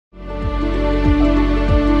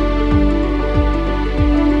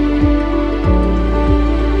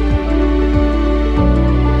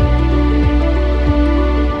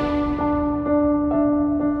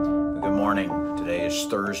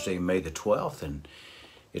12th, and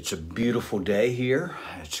it's a beautiful day here.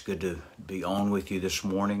 It's good to be on with you this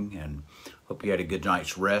morning, and hope you had a good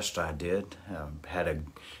night's rest. I did. Had a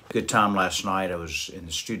good time last night. I was in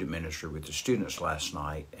the student ministry with the students last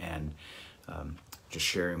night, and just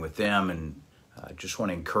sharing with them, and just want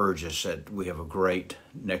to encourage us that we have a great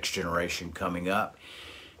next generation coming up,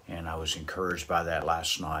 and I was encouraged by that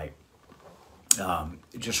last night.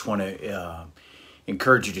 Just want to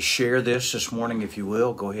encourage you to share this morning, if you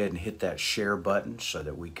will. Go ahead and hit that share button so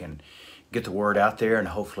that we can get the word out there and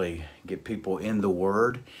hopefully get people in the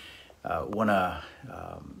word. Want to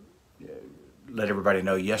let everybody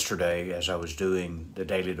know, yesterday as I was doing the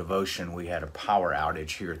daily devotion, we had a power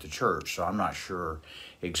outage here at the church, so I'm not sure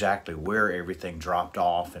exactly where everything dropped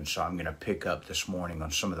off, and so I'm going to pick up this morning on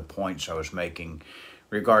some of the points I was making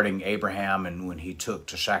regarding Abraham and when he took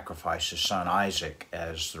to sacrifice his son Isaac,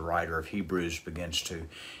 as the writer of Hebrews begins to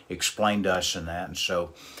explain to us in that. And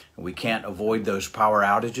so we can't avoid those power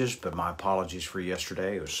outages, but my apologies for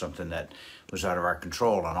yesterday. It was something that was out of our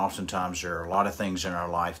control, and oftentimes there are a lot of things in our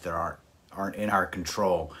life that aren't in our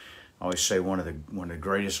control. I always say one of the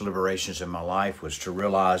greatest liberations in my life was to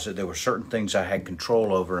realize that there were certain things I had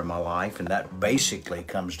control over in my life, and that basically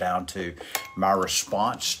comes down to my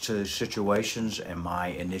response to situations and my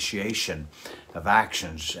initiation of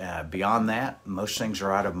actions. Beyond that, most things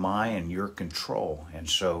are out of my and your control, and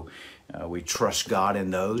so we trust God in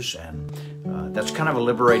those, and that's kind of a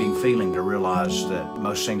liberating feeling to realize that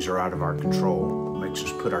most things are out of our control. It makes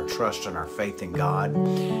us put our trust and our faith in God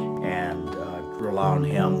and rely on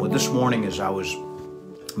Him. Well, this morning, as I was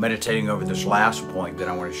meditating over this last point that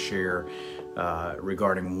I want to share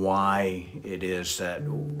regarding why it is that,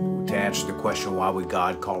 to answer the question, why would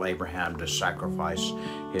God call Abraham to sacrifice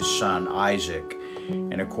his son Isaac?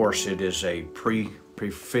 And of course, it is a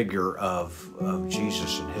prefigure of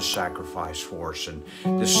Jesus and his sacrifice for us. And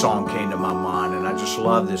this song came to my mind, and I just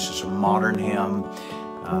love this. It's a modern hymn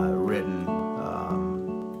written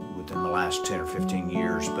within the last 10 or 15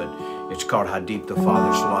 years, but it's called How Deep the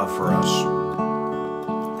Father's Love for Us.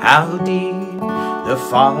 How deep the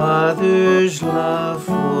Father's love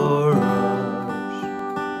for us,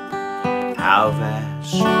 how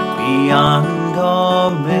vast beyond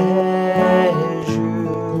all measure,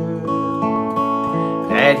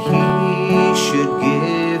 that He should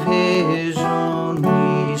give His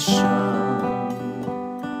only Son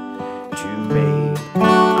to make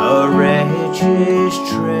a wretch's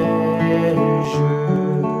treasure.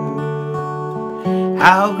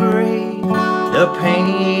 How great the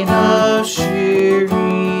pain of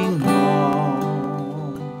sharing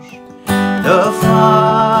loss, the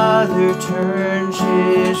Father turns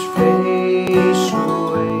His face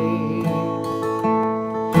away,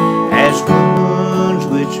 as wounds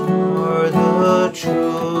which are the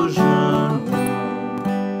chosen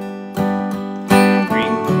one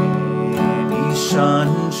bring many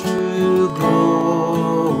sons to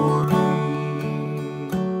glory.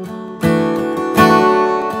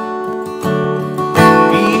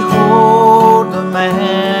 Behold the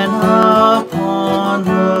man upon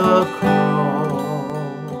the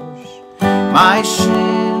cross, my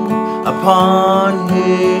sin upon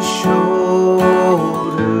His shoulders.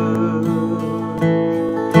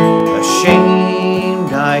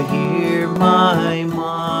 Ashamed I hear my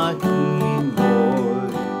mocking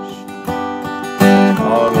voice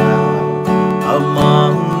call out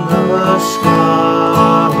among the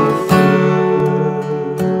scoffers.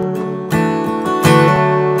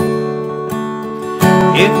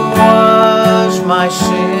 It was my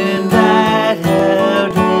sin that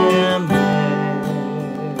held Him there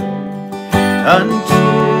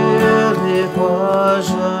until it was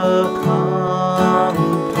accomplished.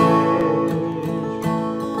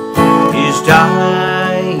 His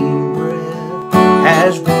dying breath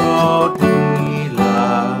has brought me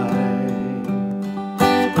life.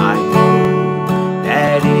 I know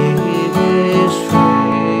that it is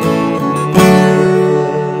finished,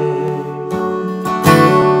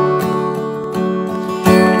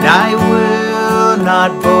 and I will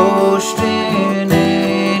not boast in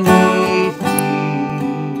anything,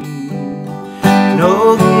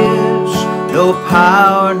 no gifts, no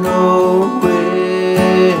power, no wisdom,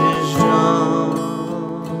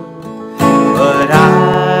 but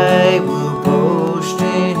I will boast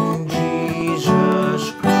in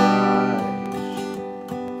Jesus Christ,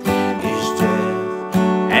 His death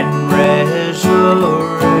and resurrection.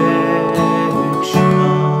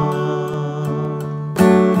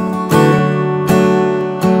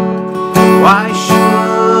 Why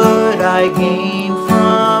should I gain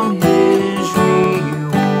from His reward?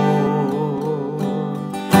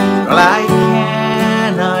 Well, I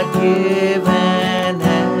cannot give an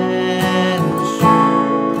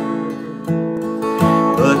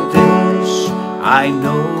I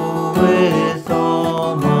know with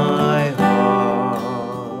all my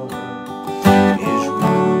heart, His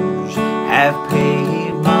wounds have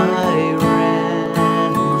paid my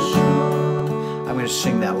ransom. I'm going to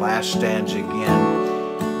sing that last stanza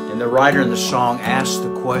again. And the writer in the song asks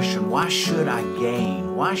the question, why should I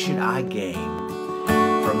gain? Why should I gain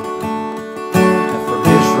from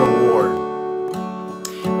His reward?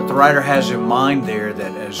 But the writer has in mind there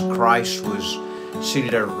that as Christ was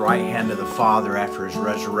seated at the right hand of the Father after His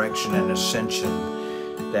resurrection and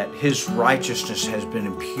ascension, that His righteousness has been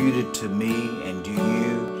imputed to me and to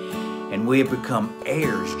you, and we have become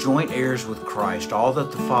heirs, joint heirs with Christ. All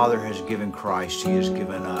that the Father has given Christ, He has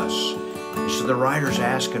given us. And so the writer's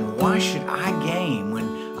asking, why should I gain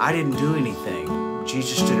when I didn't do anything?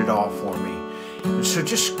 Jesus did it all for me. And so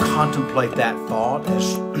just contemplate that thought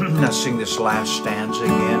as I sing this last stanza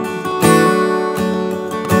again.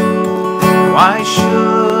 Why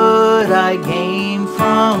should I gain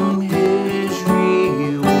from His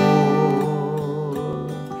reward?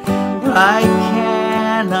 I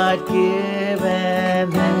cannot give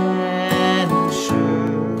an answer,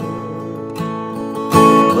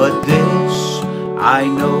 but this I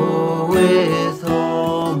know with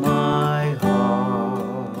all my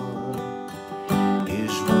heart,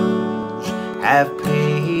 His wounds have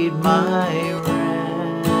paid my ransom.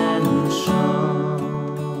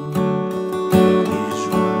 His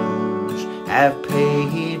wounds have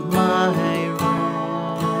paid my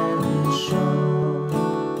ransom.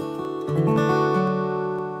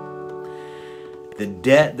 The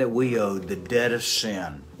debt that we owed, the debt of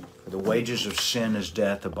sin, the wages of sin is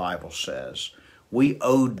death, the Bible says. We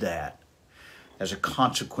owed that as a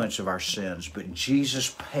consequence of our sins, but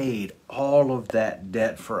Jesus paid all of that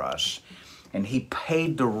debt for us, and He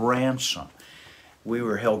paid the ransom. We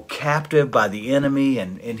were held captive by the enemy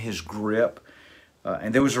and in his grip,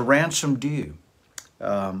 and there was a ransom due.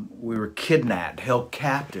 We were kidnapped, held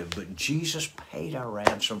captive, but Jesus paid our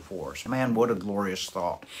ransom for us. Man, what a glorious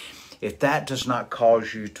thought. If that does not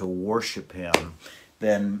cause you to worship Him,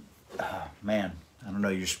 then man, I don't know,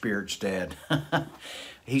 your spirit's dead.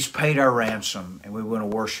 He's paid our ransom, and we want to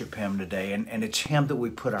worship Him today. And it's Him that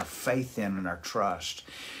we put our faith in and our trust.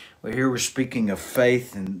 Well, here we're speaking of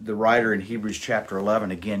faith, and the writer in Hebrews chapter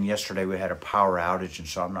 11, again, yesterday we had a power outage, and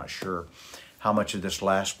so I'm not sure how much of this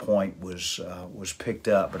last point was picked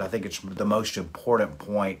up, but I think it's the most important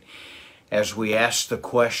point as we ask the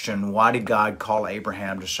question, why did God call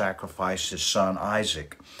Abraham to sacrifice his son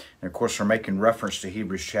Isaac? And of course, we're making reference to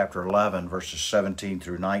Hebrews chapter 11, verses 17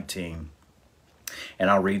 through 19. And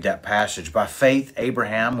I'll read that passage. By faith,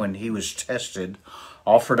 Abraham, when he was tested,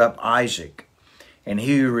 offered up Isaac. And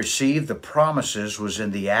he who received the promises was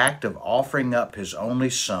in the act of offering up his only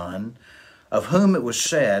son, of whom it was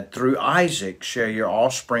said, through Isaac shall your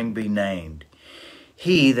offspring be named.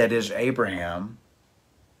 He, that is Abraham,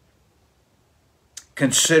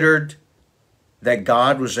 considered that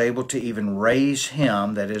God was able to even raise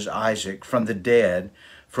him, that is Isaac, from the dead,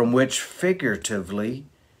 from which figuratively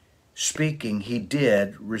speaking, he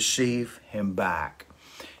did receive him back.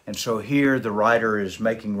 And so here the writer is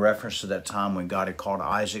making reference to that time when God had called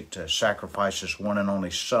Isaac to sacrifice his one and only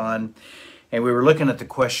son. And we were looking at the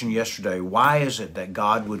question yesterday, why is it that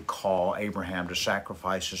God would call Abraham to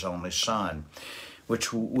sacrifice his only son?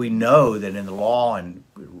 Which we know that in the law and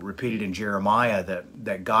repeated in Jeremiah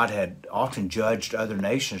that God had often judged other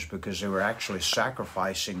nations because they were actually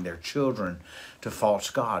sacrificing their children to false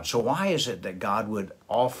gods. So why is it that God would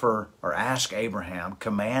offer or ask Abraham,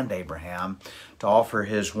 command Abraham to offer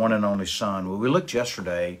his one and only son? Well, we looked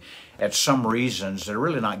yesterday at some reasons that are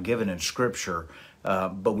really not given in Scripture,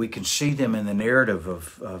 but we can see them in the narrative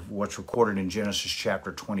of what's recorded in Genesis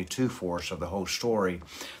chapter 22 for us of the whole story.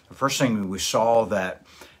 The first thing we saw that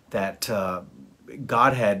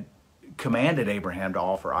God had commanded Abraham to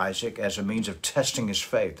offer Isaac as a means of testing his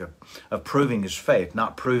faith, of proving his faith,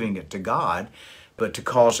 not proving it to God, but to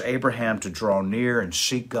cause Abraham to draw near and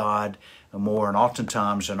seek God more. And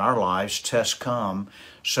oftentimes in our lives, tests come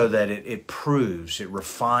so that it proves, it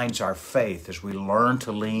refines our faith as we learn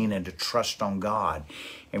to lean and to trust on God.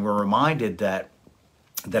 And we're reminded that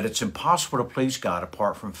it's impossible to please God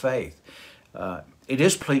apart from faith. It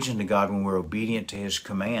is pleasing to God when we're obedient to His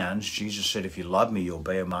commands. Jesus said, if you love me, you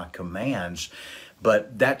obey my commands.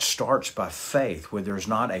 But that starts by faith. Where there's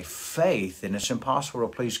not a faith, then it's impossible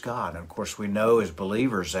to please God. And of course, we know as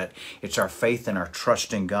believers that it's our faith and our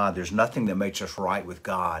trust in God. There's nothing that makes us right with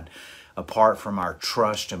God apart from our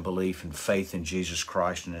trust and belief and faith in Jesus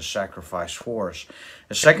Christ and His sacrifice for us.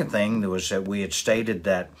 The second thing was that we had stated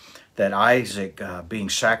that that Isaac being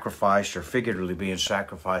sacrificed, or figuratively being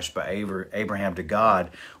sacrificed by Abraham to God,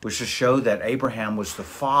 was to show that Abraham was the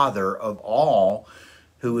father of all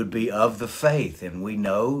who would be of the faith. And we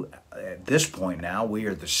know at this point now we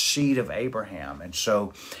are the seed of Abraham. And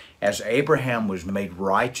so as Abraham was made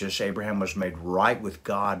righteous, Abraham was made right with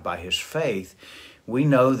God by his faith, we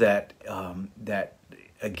know that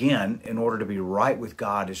again, in order to be right with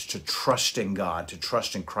God is to trust in God, to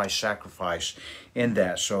trust in Christ's sacrifice in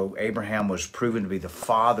that. So Abraham was proven to be the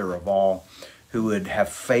father of all who would have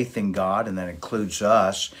faith in God, and that includes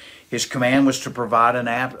us. His command was to provide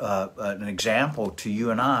an example to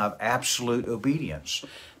you and I of absolute obedience,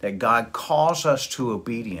 that God calls us to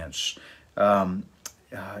obedience.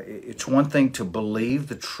 It's one thing to believe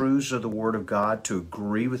the truths of the Word of God, to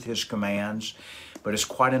agree with His commands, but it's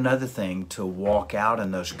quite another thing to walk out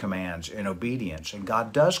in those commands in obedience. And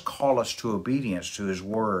God does call us to obedience to His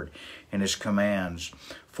Word and His commands.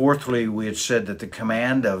 Fourthly, we had said that the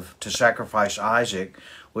command to sacrifice Isaac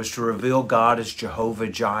was to reveal God as Jehovah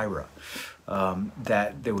Jireh.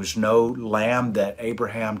 That there was no lamb that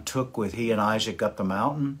Abraham took with he and Isaac up the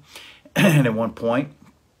mountain. And at one point,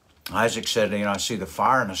 Isaac said, I see the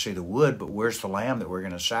fire and I see the wood, but where's the lamb that we're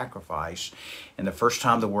going to sacrifice? And the first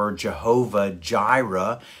time the word Jehovah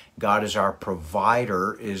Jireh, God is our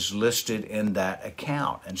provider, is listed in that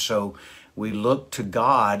account. And so we look to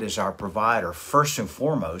God as our provider, first and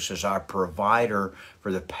foremost, as our provider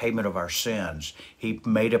for the payment of our sins. He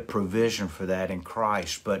made a provision for that in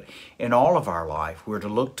Christ. But in all of our life, we're to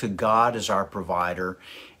look to God as our provider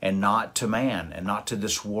and not to man and not to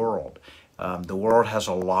this world. The world has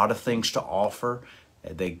a lot of things to offer.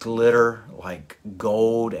 They glitter like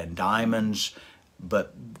gold and diamonds,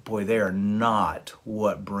 but boy, they are not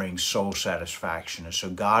what brings soul satisfaction. And so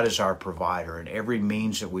God is our provider. In every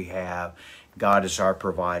means that we have, God is our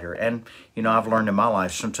provider. And, I've learned in my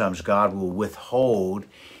life, sometimes God will withhold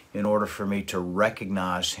in order for me to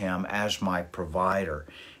recognize Him as my provider.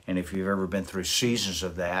 And if you've ever been through seasons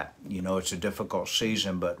of that, it's a difficult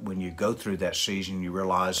season, but when you go through that season, you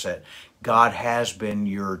realize that God has been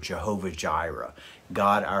your Jehovah Jireh,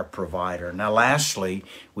 God our provider. Now lastly,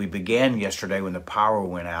 we began yesterday when the power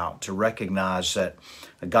went out to recognize that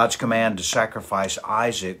God's command to sacrifice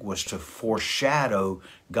Isaac was to foreshadow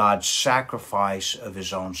God's sacrifice of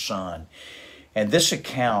His own son. And this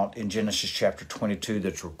account in Genesis chapter 22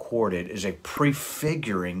 that's recorded is a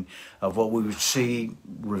prefiguring of what we would see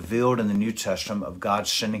revealed in the New Testament of God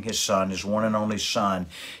sending His Son, His one and only Son,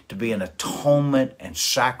 to be an atonement and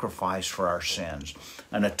sacrifice for our sins.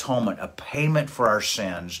 An atonement, a payment for our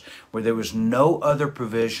sins, where there was no other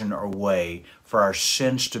provision or way for our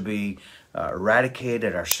sins to be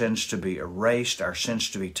eradicated, our sins to be erased, our sins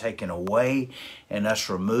to be taken away, and us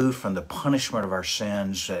removed from the punishment of our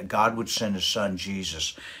sins, that God would send His Son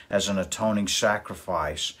Jesus as an atoning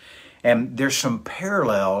sacrifice. And there's some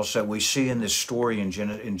parallels that we see in this story in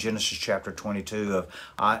Genesis chapter 22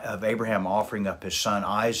 of Abraham offering up his son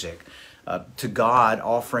Isaac to God,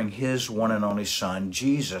 offering His one and only Son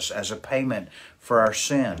Jesus as a payment for our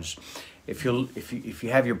sins. If you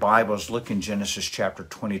have your Bibles, look in Genesis chapter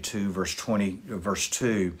 22, verse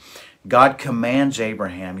 2. God commands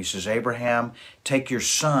Abraham. He says, Abraham, take your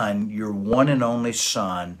son, your one and only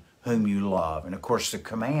son, whom you love. And of course, the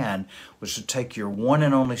command was to take your one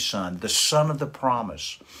and only son, the son of the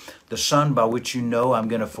promise, the son by which I'm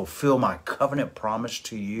going to fulfill my covenant promise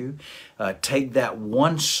to you. Take that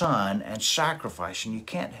one son and sacrifice. And you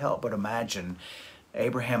can't help but imagine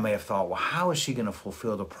Abraham may have thought, well, how is he going to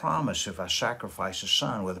fulfill the promise if I sacrifice his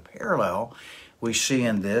son? Well, the parallel we see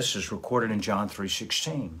in this is recorded in John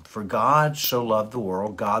 3:16. For God so loved the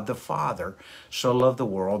world, God the Father so loved the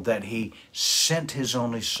world, that He sent His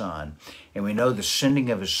only Son. And we know the sending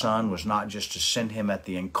of His Son was not just to send Him at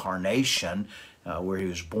the incarnation, where He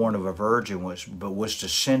was born of a virgin, but was to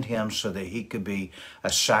send Him so that He could be a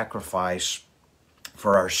sacrifice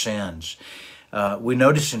for our sins. We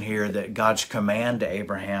notice in here that God's command to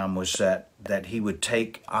Abraham was that he would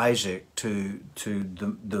take Isaac to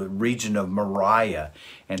the region of Moriah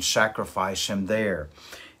and sacrifice him there.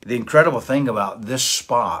 The incredible thing about this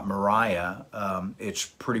spot, Moriah, it's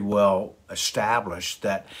pretty well established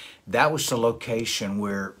that was the location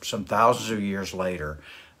where some thousands of years later,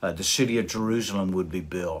 the city of Jerusalem would be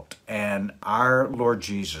built. And our Lord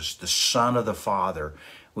Jesus, the Son of the Father,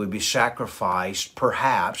 would be sacrificed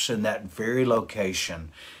perhaps in that very location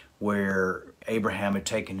where Abraham had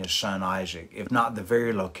taken his son Isaac, if not the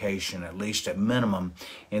very location, at least at minimum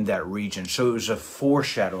in that region. So it was a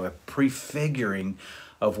foreshadow, a prefiguring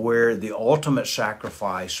of where the ultimate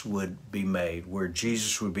sacrifice would be made, where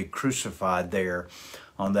Jesus would be crucified there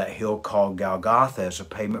on that hill called Golgotha as a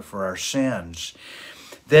payment for our sins.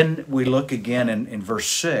 Then we look again in verse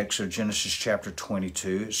 6 of Genesis chapter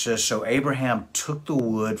 22. It says, "So Abraham took the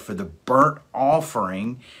wood for the burnt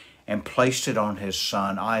offering and placed it on his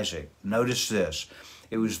son Isaac." Notice this.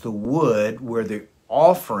 It was the wood where the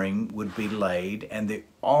offering would be laid and the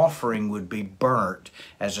offering would be burnt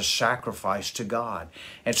as a sacrifice to God.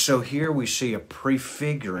 And so here we see a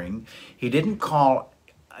prefiguring. He didn't call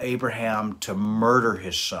Abraham to murder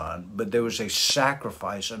his son, but there was a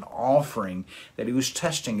sacrifice, an offering that he was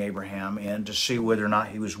testing Abraham in to see whether or not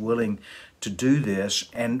he was willing to do this.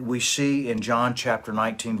 And we see in John chapter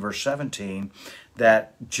 19 verse 17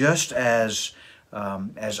 that just as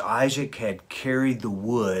Isaac had carried the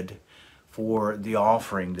wood for the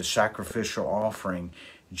offering, the sacrificial offering,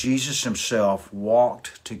 Jesus himself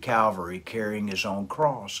walked to Calvary carrying his own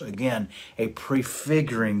cross. Again, a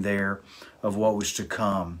prefiguring there of what was to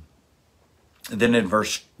come. Then in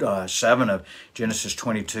verse 7 of Genesis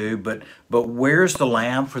 22, but where's the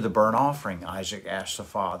lamb for the burnt offering? Isaac asked the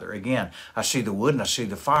father. Again, I see the wood and I see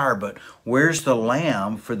the fire, but where's the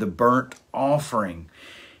lamb for the burnt offering?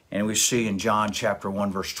 And we see in John chapter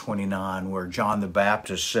 1 verse 29 where John the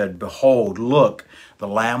Baptist said, "Behold, look, the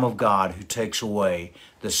Lamb of God who takes away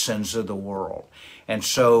the sins of the world." And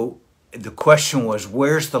so the question was,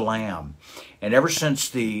 where's the lamb? And ever since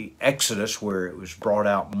the Exodus, where it was brought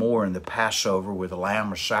out more in the Passover where the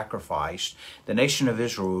lamb was sacrificed, the nation of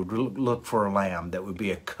Israel would look for a lamb that would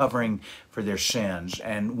be a covering for their sins.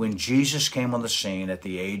 And when Jesus came on the scene at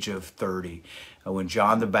the age of 30, when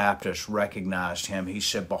John the Baptist recognized him, he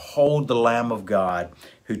said, "Behold the Lamb of God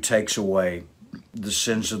who takes away the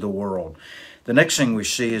sins of the world." The next thing we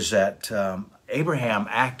see is that Abraham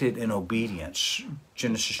acted in obedience.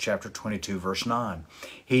 Genesis chapter 22 verse 9.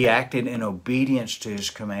 He acted in obedience to his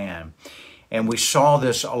command. And we saw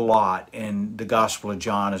this a lot in the Gospel of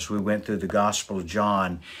John as we went through the Gospel of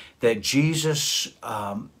John, that Jesus's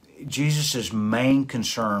main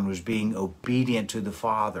concern was being obedient to the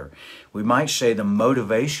Father. We might say the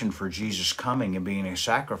motivation for Jesus coming and being a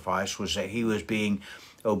sacrifice was that he was being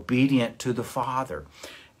obedient to the Father.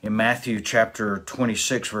 In Matthew chapter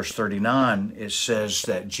 26, verse 39, it says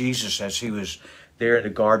that Jesus, as he was there at the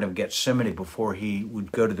Garden of Gethsemane before he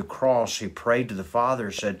would go to the cross, he prayed to the Father,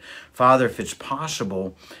 said, "Father, if it's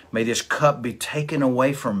possible, may this cup be taken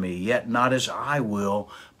away from me, yet not as I will,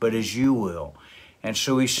 but as you will." And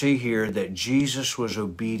so we see here that Jesus was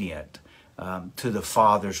obedient to the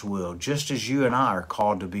Father's will, just as you and I are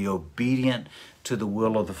called to be obedient to the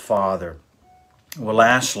will of the Father. Well,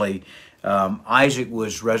 lastly, Isaac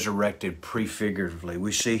was resurrected prefiguratively.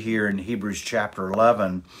 We see here in Hebrews chapter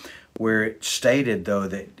 11, where it stated, though,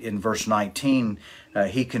 that in verse 19,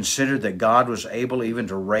 he considered that God was able even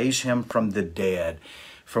to raise him from the dead,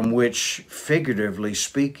 from which, figuratively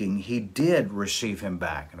speaking, he did receive him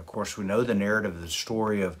back. And of course, we know the narrative of the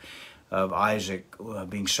story of Isaac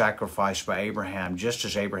being sacrificed by Abraham. Just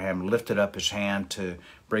as Abraham lifted up his hand to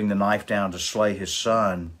bring the knife down to slay his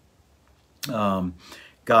son,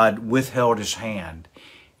 God withheld his hand,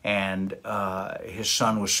 and his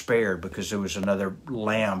son was spared because there was another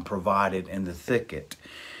lamb provided in the thicket.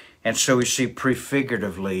 And so we see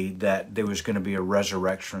prefiguratively that there was going to be a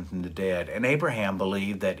resurrection from the dead. And Abraham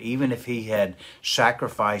believed that even if he had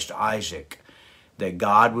sacrificed Isaac, that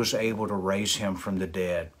God was able to raise him from the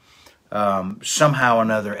dead. Somehow or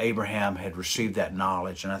another, Abraham had received that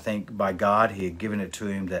knowledge, and I think by God he had given it to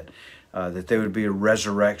him that there would be a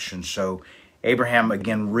resurrection. So Abraham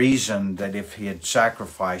again reasoned that if he had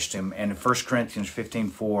sacrificed him, and in 1 Corinthians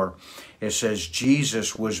 15:4, it says,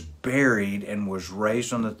 Jesus was buried and was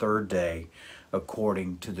raised on the third day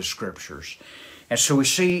according to the Scriptures. And so we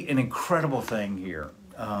see an incredible thing here,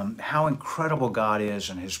 how incredible God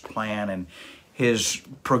is in his plan and his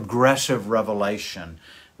progressive revelation,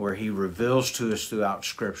 where he reveals to us throughout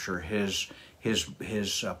Scripture his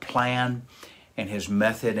plan and his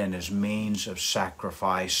method and his means of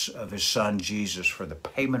sacrifice of his son Jesus for the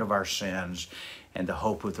payment of our sins and the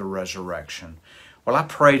hope of the resurrection. Well, I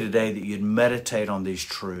pray today that you'd meditate on these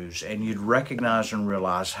truths and you'd recognize and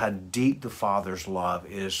realize how deep the Father's love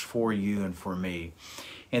is for you and for me,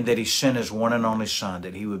 and that he sent his one and only Son,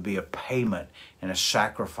 that he would be a payment and a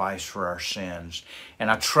sacrifice for our sins. And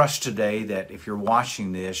I trust today that if you're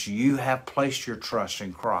watching this, you have placed your trust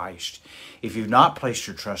in Christ. If you've not placed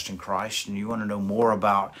your trust in Christ and you want to know more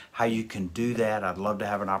about how you can do that, I'd love to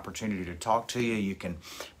have an opportunity to talk to you. You can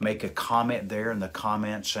make a comment there in the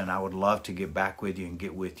comments, and I would love to get back with you and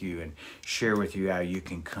get with you and share with you how you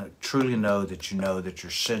can truly know that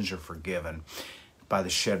your sins are forgiven. by the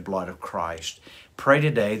shed blood of Christ. Pray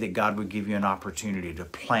today that God would give you an opportunity to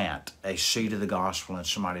plant a seed of the gospel in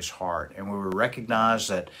somebody's heart. And we would recognize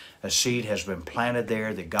that a seed has been planted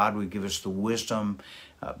there, that God would give us the wisdom,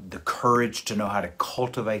 the courage to know how to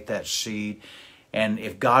cultivate that seed. And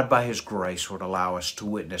if God, by His grace, would allow us to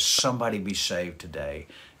witness somebody be saved today,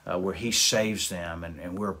 where He saves them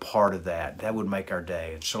and we're a part of that, that would make our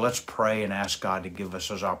day. And so let's pray and ask God to give us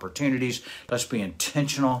those opportunities. Let's be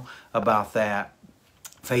intentional about that.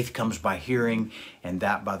 Faith comes by hearing, and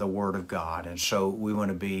that by the Word of God. And so we want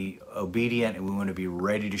to be obedient, and we want to be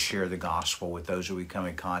ready to share the gospel with those that we come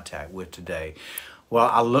in contact with today. Well,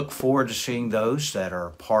 I look forward to seeing those that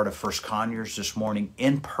are part of First Conyers this morning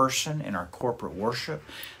in person in our corporate worship,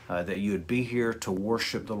 that you would be here to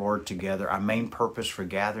worship the Lord together. Our main purpose for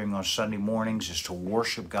gathering on Sunday mornings is to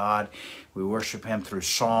worship God. We worship Him through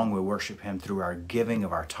song. We worship Him through our giving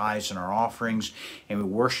of our tithes and our offerings. And we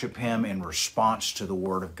worship Him in response to the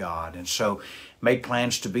Word of God. And so make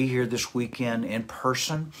plans to be here this weekend in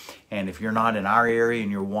person. And if you're not in our area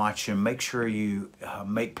and you're watching, make sure you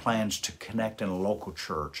make plans to connect in a local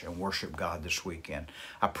church and worship God this weekend.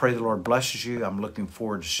 I pray the Lord blesses you. I'm looking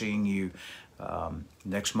forward to seeing you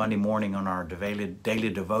next Monday morning on our daily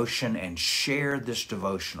devotion, and share this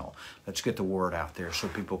devotional. Let's get the word out there so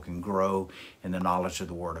people can grow in the knowledge of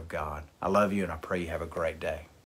the Word of God. I love you, and I pray you have a great day.